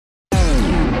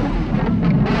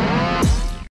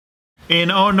In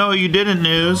Oh No You Didn't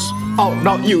news. Oh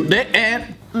no, you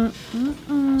didn't.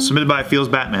 Submitted by Feels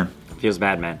Batman. Feels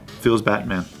Batman. Feels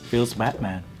Batman. Feels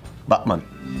Batman. Batman.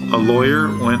 A lawyer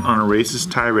went on a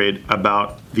racist tirade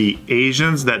about the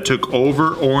Asians that took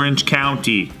over Orange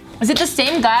County. Is it the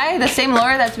same guy, the same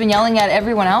lawyer that's been yelling at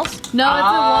everyone else? No, it's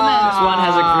a woman. This one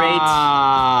has a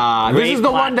great This is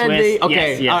the one that they.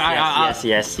 Okay.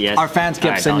 Yes. Our fans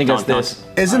kept sending us this.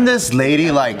 Isn't this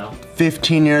lady like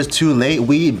 15 years too late?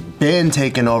 We've been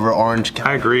taking over Orange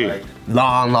County. I agree.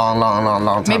 Long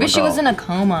time Maybe she ago. was in a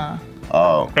coma.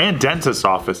 Oh. And dentist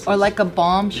office. Or like a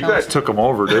bomb You shelter. guys took them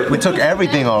over, dude. We took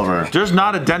everything over. There's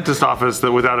not a dentist office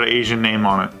that without an Asian name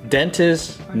on it.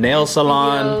 Dentist, nail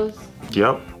salon,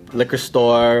 Yep. liquor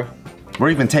store. We're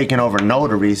even taking over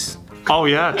notaries. Oh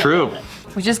yeah, true.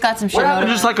 We just got some shit They're out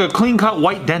just like a clean-cut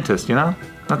white dentist, you know?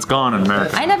 That's gone in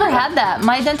America. I never had that.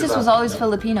 My dentist was always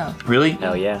Filipino. Really?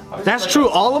 Hell yeah. That's true.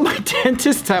 All of my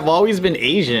dentists have always been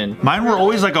Asian. Mine were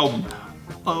always like a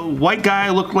white guy,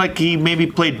 looked like he maybe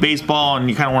played baseball and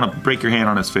you kind of want to break your hand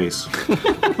on his face.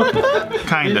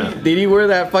 Kinda. Did he wear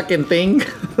that fucking thing?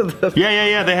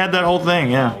 Yeah, they had that whole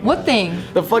thing, yeah. What thing?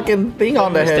 The fucking thing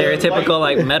on the head. Stereotypical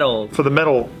like metal. For the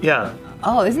metal, yeah.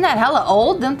 Oh, isn't that hella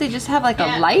old? Don't they just have like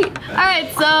a light?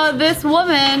 Alright, so this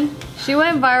woman, she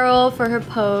went viral for her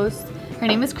post. Her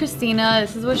name is Christina.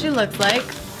 This is what she looks like.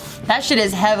 That shit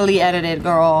is heavily edited,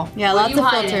 girl. Yeah, What lots you of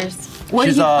hiding? filters. What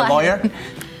She's are you a hiding? lawyer?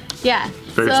 Yeah.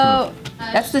 Very so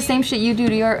That's the same shit you do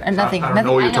to your nothing. I don't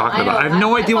know what you're talking about. I have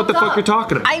no idea what the fuck you're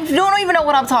talking about. I don't even know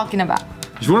what I'm talking about.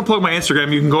 If you want to plug my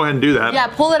Instagram, you can go ahead and do that. Yeah,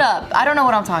 pull it up. I don't know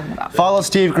what I'm talking about. Follow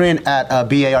Steve Greene at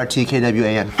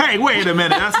BARTKWAN. Hey, wait a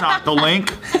minute. That's not the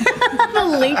link. the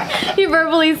link. He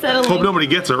verbally said a Hope link. nobody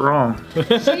gets it wrong.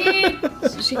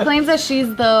 She claims that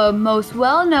she's the most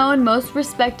well-known, most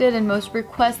respected, and most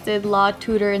requested law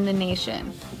tutor in the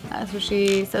nation. That's what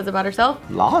she says about herself.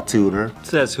 Law tutor?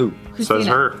 Says who? Says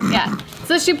her. Yeah.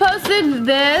 So she posted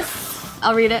this.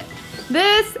 I'll read it.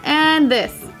 This and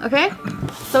this. Okay?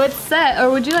 So it's said, or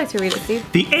would you like to read it, Steve?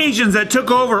 The Asians that took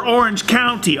over Orange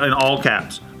County, in all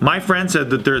caps. My friend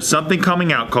said that there's something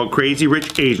coming out called Crazy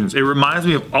Rich Asians. It reminds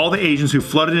me of all the Asians who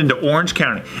flooded into Orange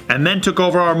County and then took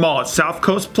over our mall at South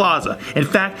Coast Plaza. In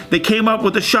fact, they came up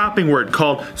with a shopping word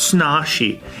called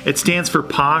snoshi. It stands for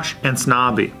posh and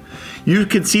snobby. You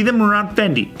can see them around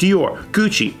Fendi, Dior,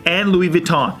 Gucci, and Louis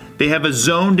Vuitton. They have a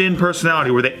zoned-in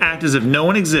personality where they act as if no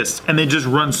one exists and they just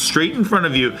run straight in front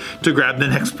of you to grab the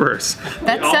next purse.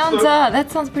 That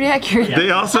sounds pretty accurate. They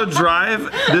also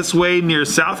drive this way near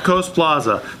South Coast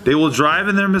Plaza. They will drive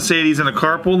in their Mercedes in a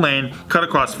carpool lane, cut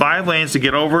across 5 lanes to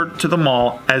get over to the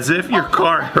mall as if your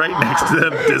car right next to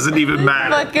them doesn't even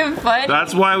matter. Fucking funny.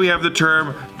 That's why we have the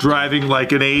term driving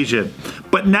like an Asian.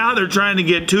 But now they're trying to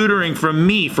get tutoring from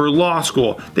me for law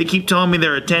school. They keep telling me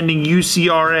they're attending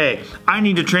UCRA. I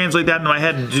need to translate that into my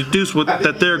head and deduce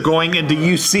that they're going into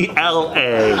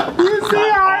UCLA.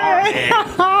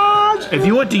 UCLA! If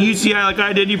you went to UCI like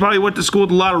I did, you probably went to school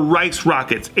with a lot of rice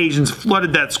rockets. Asians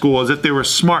flooded that school as if they were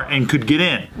smart and could get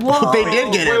in. Whoa. They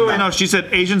did get in. Wait, no, she said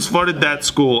Asians flooded that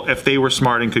school if they were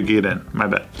smart and could get in. My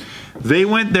bad. They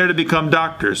went there to become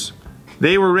doctors.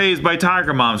 They were raised by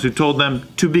tiger moms who told them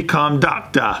to become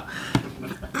doctor.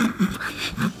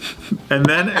 And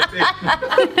then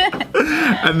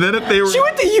if they were... She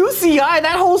went to UCI.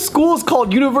 That whole school is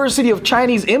called University of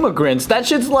Chinese Immigrants. That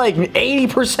shit's like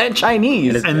 80%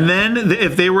 Chinese. And then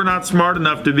if they were not smart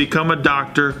enough to become a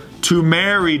doctor, to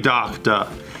marry doctor.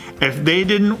 If they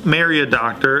didn't marry a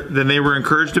doctor, then they were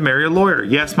encouraged to marry a lawyer.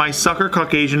 Yes, my sucker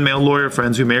Caucasian male lawyer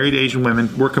friends who married Asian women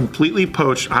were completely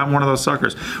poached. I'm one of those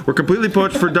suckers. Were completely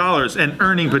poached for dollars and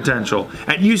earning potential.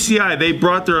 At UCI, they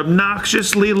brought their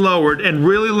obnoxiously lowered and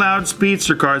really loud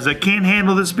speedster cars that can't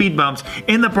handle the speed bumps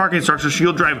in the parking structure, so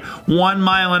you'll drive 1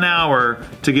 mile an hour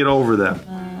to get over them.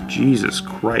 Jesus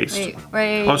Christ.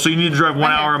 Wait. Oh, so you need to drive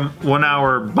 1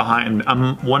 hour behind,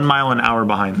 1 mile an hour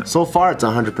behind them. So far, it's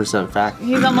 100% fact.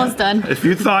 He's almost done. If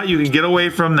you thought you could get away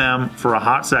from them for a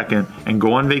hot second and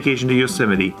go on vacation to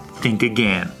Yosemite, think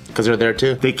again. Because they're there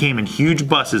too. They came in huge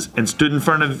buses and stood in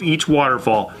front of each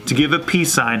waterfall to give a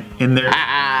peace sign in their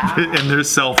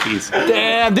selfies.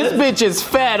 Damn, this bitch is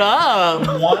fed up.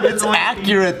 It's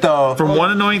accurate though. From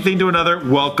one annoying thing to another,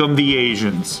 welcome the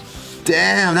Asians.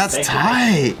 Damn, that's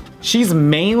tight. She's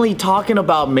mainly talking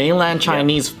about mainland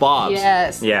Chinese fobs.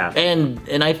 Yes. Yeah.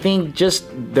 And I think just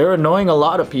they're annoying a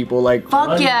lot of people. Like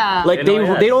Fuck yeah. Like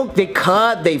they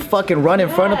cut, they fucking run in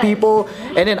front of people.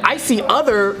 And then I see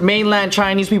other mainland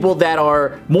Chinese people that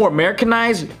are more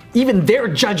Americanized. Even they're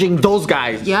judging those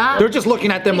guys. Yeah. They're just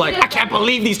looking at them like, I can't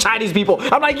believe these Chinese people.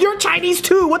 I'm like, you're Chinese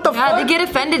too. What the fuck? They get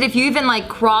offended if you even like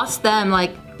cross them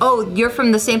like oh, you're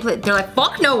from the same place. They're like,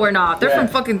 fuck no, we're not. They're from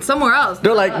fucking somewhere else.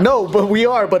 They're like, no, but we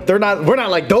are, but we're not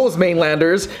like those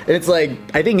mainlanders. And it's like,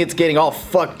 I think it's getting all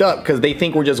fucked up because they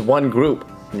think we're just one group.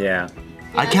 Yeah.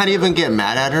 I can't even get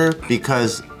mad at her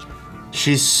because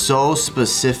she's so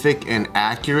specific and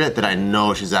accurate that I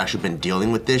know she's actually been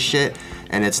dealing with this shit,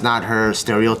 and it's not her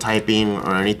stereotyping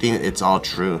or anything, it's all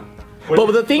true.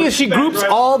 But the thing is, she groups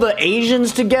all the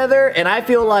Asians together, and I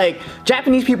feel like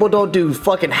Japanese people don't do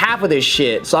fucking half of this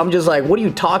shit. So I'm just like, what are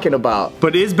you talking about?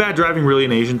 But is bad driving really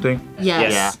an Asian thing?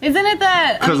 Yes. Isn't it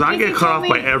that? Because I Casey get cut told off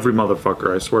by every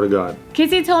motherfucker, I swear to God.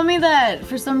 Casey told me that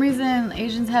for some reason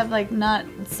Asians have like not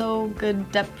so good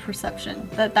depth perception.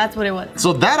 That's what it was.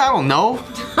 So that I don't know,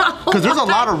 because there's a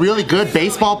lot of really good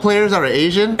baseball players that are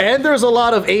Asian. And there's a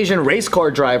lot of Asian race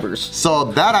car drivers. So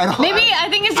that I don't. Maybe I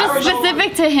think it's just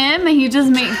specific to him, and he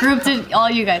just grouped it all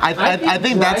you guys. I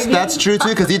think that's true too,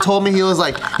 because he told me he's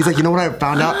like, you know what I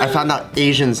found out? I found out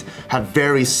Asians have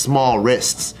very small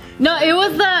wrists. No, it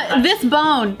was this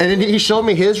bone. And then he showed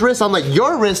me his wrist. I'm like,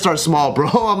 your wrists are small, bro.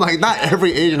 I'm like, not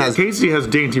every Asian has. Casey has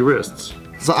dainty wrists.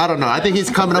 So I don't know. I think he's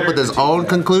coming up with his own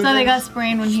conclusion. So they got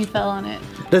sprained when he fell on it.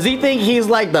 Does he think he's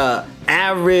like the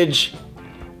average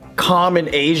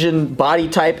common Asian body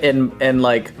type and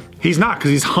like... He's not, because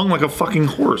he's hung like a fucking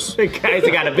horse. The guy's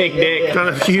got a big dick. Got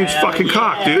a huge fucking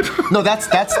cock, dude. No, that's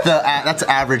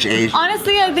average Asian.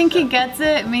 Honestly, I think he gets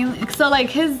it. So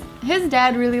like his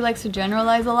dad really likes to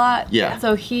generalize a lot. Yeah.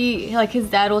 So his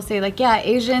dad will say like, yeah,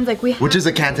 Asians like we. Which is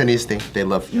a Cantonese thing. They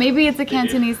love. Maybe it's a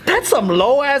Cantonese. That's some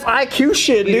low ass IQ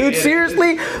shit, dude.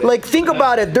 Seriously, like think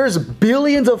about it. There's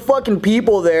billions of fucking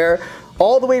people there,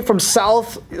 all the way from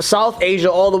South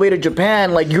Asia all the way to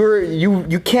Japan. Like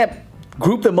you can't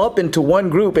group them up into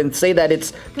one group and say that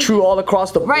it's true all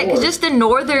across the board. Right, because just the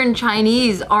northern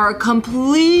Chinese are a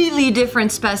completely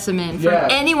different specimen from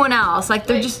anyone else. Like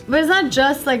they're just. But it's not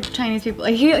just like Chinese people.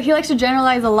 Like he likes to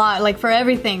generalize a lot, like for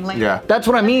everything. Like Yeah. That's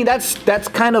what I mean. That's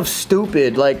kind of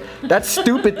stupid. Like that's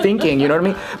stupid thinking. You know what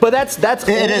I mean? But that's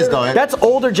It is, though. That's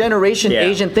older generation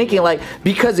Asian thinking. Like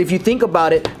because if you think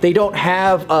about it, they don't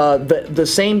have the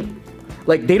same.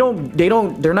 Like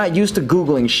they're not used to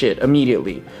Googling shit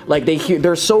immediately. Like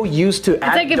they're so used to it's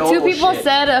like if two people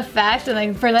said a fact, and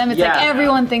like for them it's like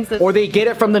everyone thinks that. Or they get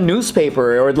it from the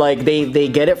newspaper, or like they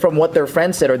get it from what their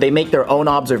friend said, or they make their own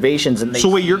observations and they. So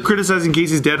wait, you're criticizing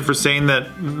Casey's dad for saying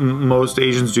that most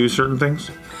Asians do certain things?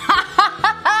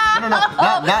 No.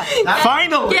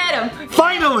 Finally! Get him!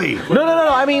 Finally! No.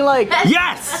 I mean like.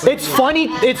 Yes! It's funny.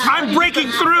 I'm breaking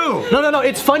through! No.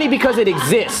 It's funny because it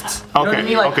exists. You know what I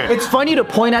mean? Like, okay. It's funny to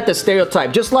point at the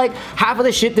stereotype. Just like half of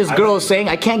the shit this girl is saying,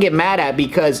 I can't get mad at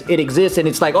because it exists and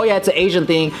it's like, oh yeah, it's an Asian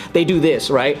thing. They do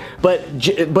this, right? But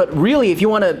really, if you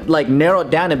want to like narrow it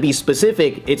down and be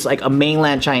specific, it's like a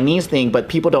mainland Chinese thing, but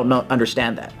people don't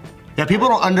understand that. Yeah, people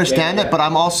don't understand it, but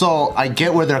I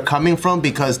get where they're coming from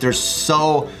because there's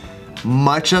so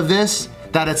much of this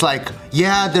that it's like,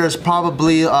 yeah, there's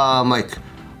probably like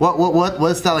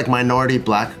what's that like minority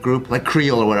black group, like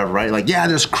Creole or whatever, right? Like, yeah,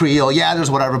 there's Creole, yeah, there's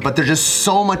whatever, but there's just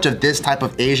so much of this type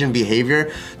of Asian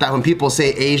behavior that when people say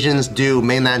Asians do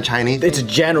mainland Chinese, It's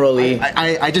generally.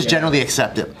 I just generally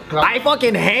accept it. I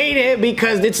fucking hate it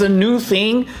because it's a new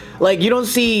thing. Like you don't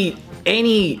see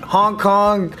any Hong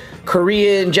Kong,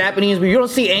 Korean, Japanese, but you don't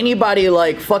see anybody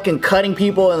like fucking cutting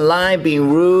people in line,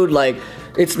 being rude. Like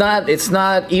it's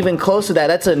not even close to that.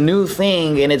 That's a new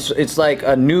thing, and it's like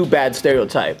a new bad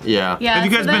stereotype. Yeah. Have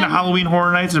you guys been to Halloween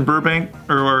Horror Nights in Burbank?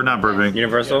 Or not Burbank?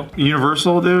 Universal?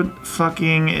 Universal, dude?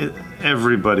 Fucking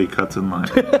everybody cuts in line.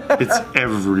 It's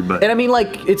everybody. And I mean,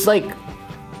 like it's like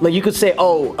you could say,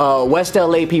 oh, West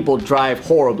LA people drive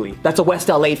horribly. That's a West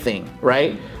LA thing,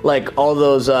 right? Like all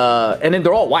those, and then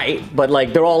they're all white, but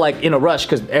like they're all like in a rush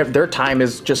because their time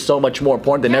is just so much more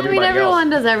important than everybody else. Everyone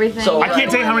does everything. So I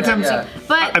can't tell you how many times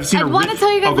But I've seen I want to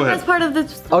tell you guys the best part of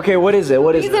this. Okay, what is it?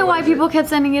 What is Reason why people kept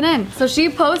sending it in. So she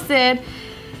posted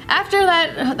after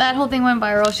that whole thing went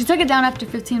viral. She took it down after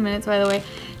 15 minutes, by the way.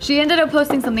 She ended up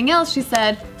posting something else. She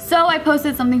said, so I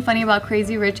posted something funny about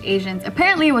crazy rich Asians.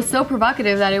 Apparently it was so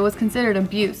provocative that it was considered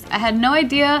abuse. I had no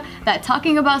idea that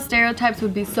talking about stereotypes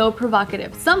would be so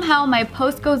provocative. Somehow my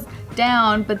post goes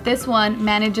down, but this one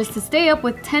manages to stay up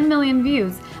with 10 million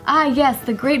views. Ah yes,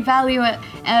 the great value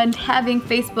and having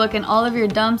Facebook and all of your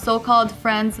dumb so-called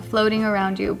friends floating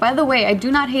around you. By the way, I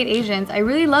do not hate Asians. I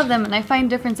really love them and I find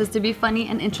differences to be funny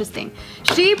and interesting.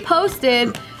 She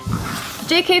posted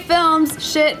JK Films,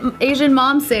 shit Asian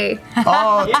moms say.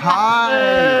 Oh,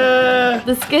 Ty.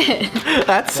 The skit.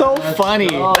 That's so funny.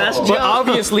 But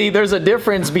obviously, there's a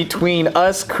difference between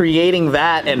us creating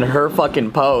that and her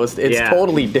fucking post. It's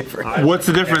totally different. What's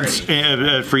the difference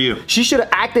for you? She should have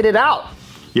acted it out.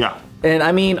 Yeah. And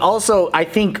I mean, also, I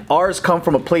think ours come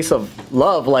from a place of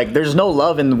love. Like, there's no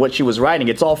love in what she was writing.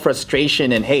 It's all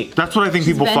frustration and hate. That's what I think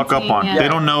people fuck up on. yeah. They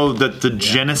don't know that the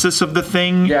genesis of the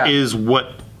thing is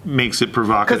what makes it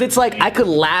provocative. Because it's like, I could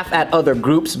laugh at other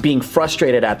groups being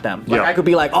frustrated at them. Like, I could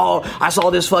be like, oh, I saw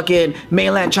this fucking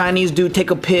mainland Chinese dude take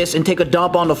a piss and take a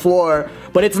dump on the floor.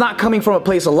 But it's not coming from a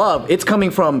place of love. It's coming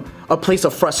from a place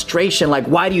of frustration. Like,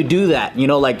 why do you do that? You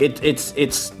know, like,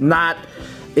 it's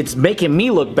making me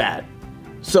look bad.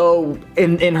 So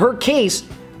in her case,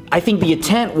 I think the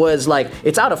intent was like,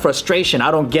 it's out of frustration. I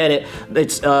don't get it.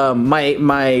 It's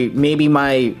maybe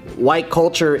my white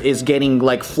culture is getting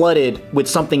like flooded with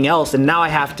something else, and now I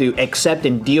have to accept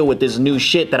and deal with this new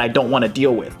shit that I don't want to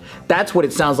deal with. That's what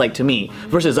it sounds like to me.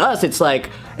 Versus us, it's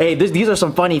like, hey, these are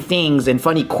some funny things and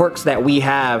funny quirks that we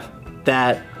have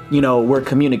that, you know, we're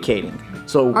communicating.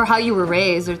 So, or how you were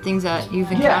raised, or things that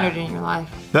you've encountered in your life.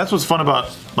 That's what's fun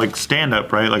about like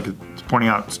stand-up, right? Like it's pointing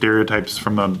out stereotypes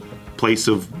from a place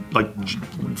of like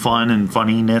fun and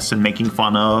funniness and making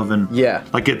fun of, and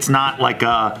like it's not like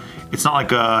a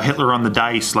Hitler on the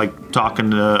dice, like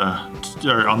talking to,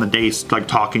 or on the dice, like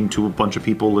talking to a bunch of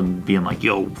people and being like,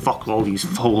 yo, fuck all these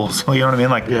fools. You know what I mean?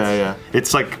 Like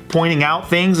it's like pointing out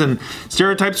things, and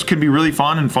stereotypes can be really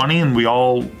fun and funny, and we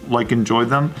all like enjoy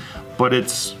them, but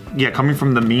it's coming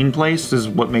from the mean place is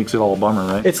what makes it all a bummer,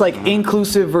 right? It's like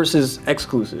inclusive versus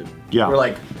exclusive. Yeah. We're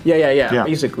like,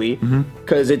 basically.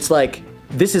 Because it's like,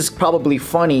 this is probably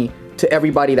funny to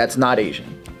everybody that's not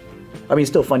Asian. I mean, it's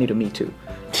still funny to me too.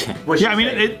 I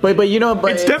mean, but you know,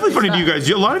 but it's definitely funny to you guys.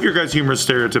 A lot of your guys' humor is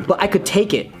stereotypical. But I could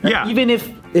take it. Yeah. Even if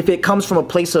it comes from a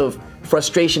place of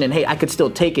frustration and hate, I could still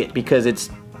take it because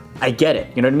I get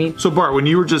it. You know what I mean? So Bart, when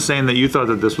you were just saying that you thought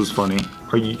that this was funny,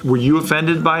 were you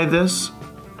offended by this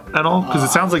at all? Because it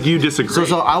sounds like you disagree.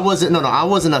 So I wasn't. No, I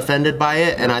wasn't offended by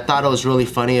it, and I thought it was really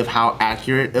funny of how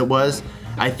accurate it was.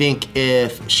 I think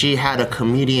if she had a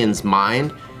comedian's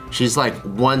mind, she's like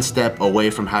one step away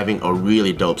from having a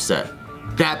really dope set.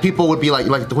 That people would be like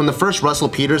when the first Russell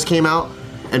Peters came out,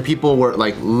 and people were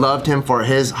like loved him for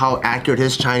how accurate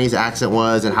his Chinese accent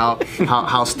was and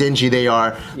how stingy they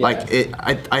are.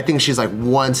 I think she's like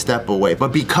one step away.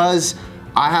 But because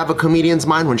I have a comedian's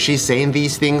mind, when she's saying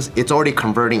these things, it's already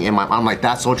converting in my mind. I'm like,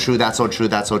 that's so true, that's so true,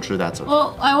 that's so true, that's so true.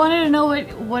 Well, I wanted to know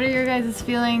what are your guys'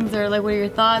 feelings, or like what are your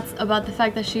thoughts about the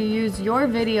fact that she used your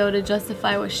video to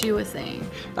justify what she was saying?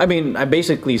 I mean, I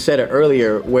basically said it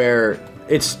earlier where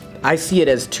I see it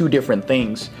as two different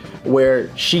things,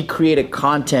 where she created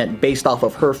content based off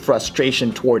of her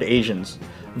frustration toward Asians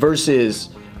versus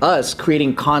us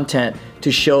creating content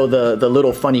to show the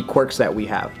little funny quirks that we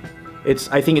have.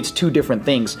 I think it's two different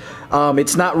things.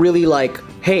 It's not really like,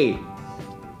 hey,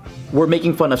 we're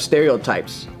making fun of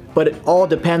stereotypes, but it all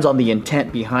depends on the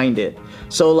intent behind it.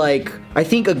 So like, I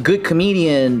think a good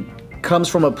comedian comes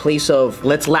from a place of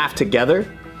let's laugh together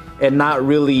and not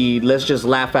really let's just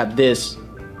laugh at this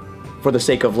for the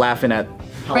sake of laughing at.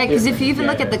 Right, because if you even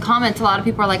look at the comments, a lot of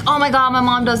people are like, oh my god, my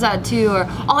mom does that too, or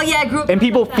oh yeah, I grew up. And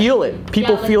people feel it.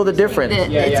 People feel the difference.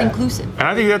 It's inclusive. And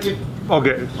I think that's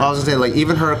okay. I was gonna say, like,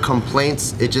 even her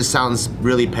complaints, it just sounds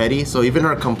really petty. So even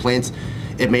her complaints,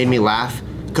 it made me laugh,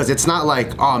 because it's not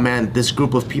like, oh man, this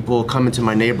group of people come into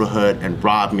my neighborhood and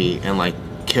rob me and like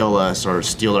kill us or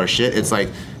steal our shit. It's like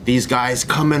these guys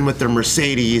come in with their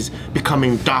Mercedes,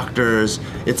 becoming doctors.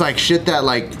 It's like shit that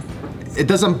like, it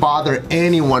doesn't bother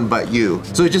anyone but you.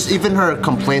 So it just, even her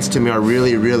complaints to me are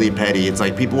really, really petty. It's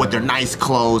like people with their nice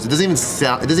clothes. It doesn't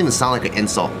even sound like an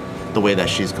insult the way that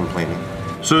she's complaining.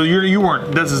 So you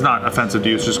weren't, this is not offensive to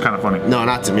you, it's just kind of funny. No,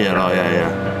 not to me at all,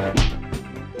 yeah.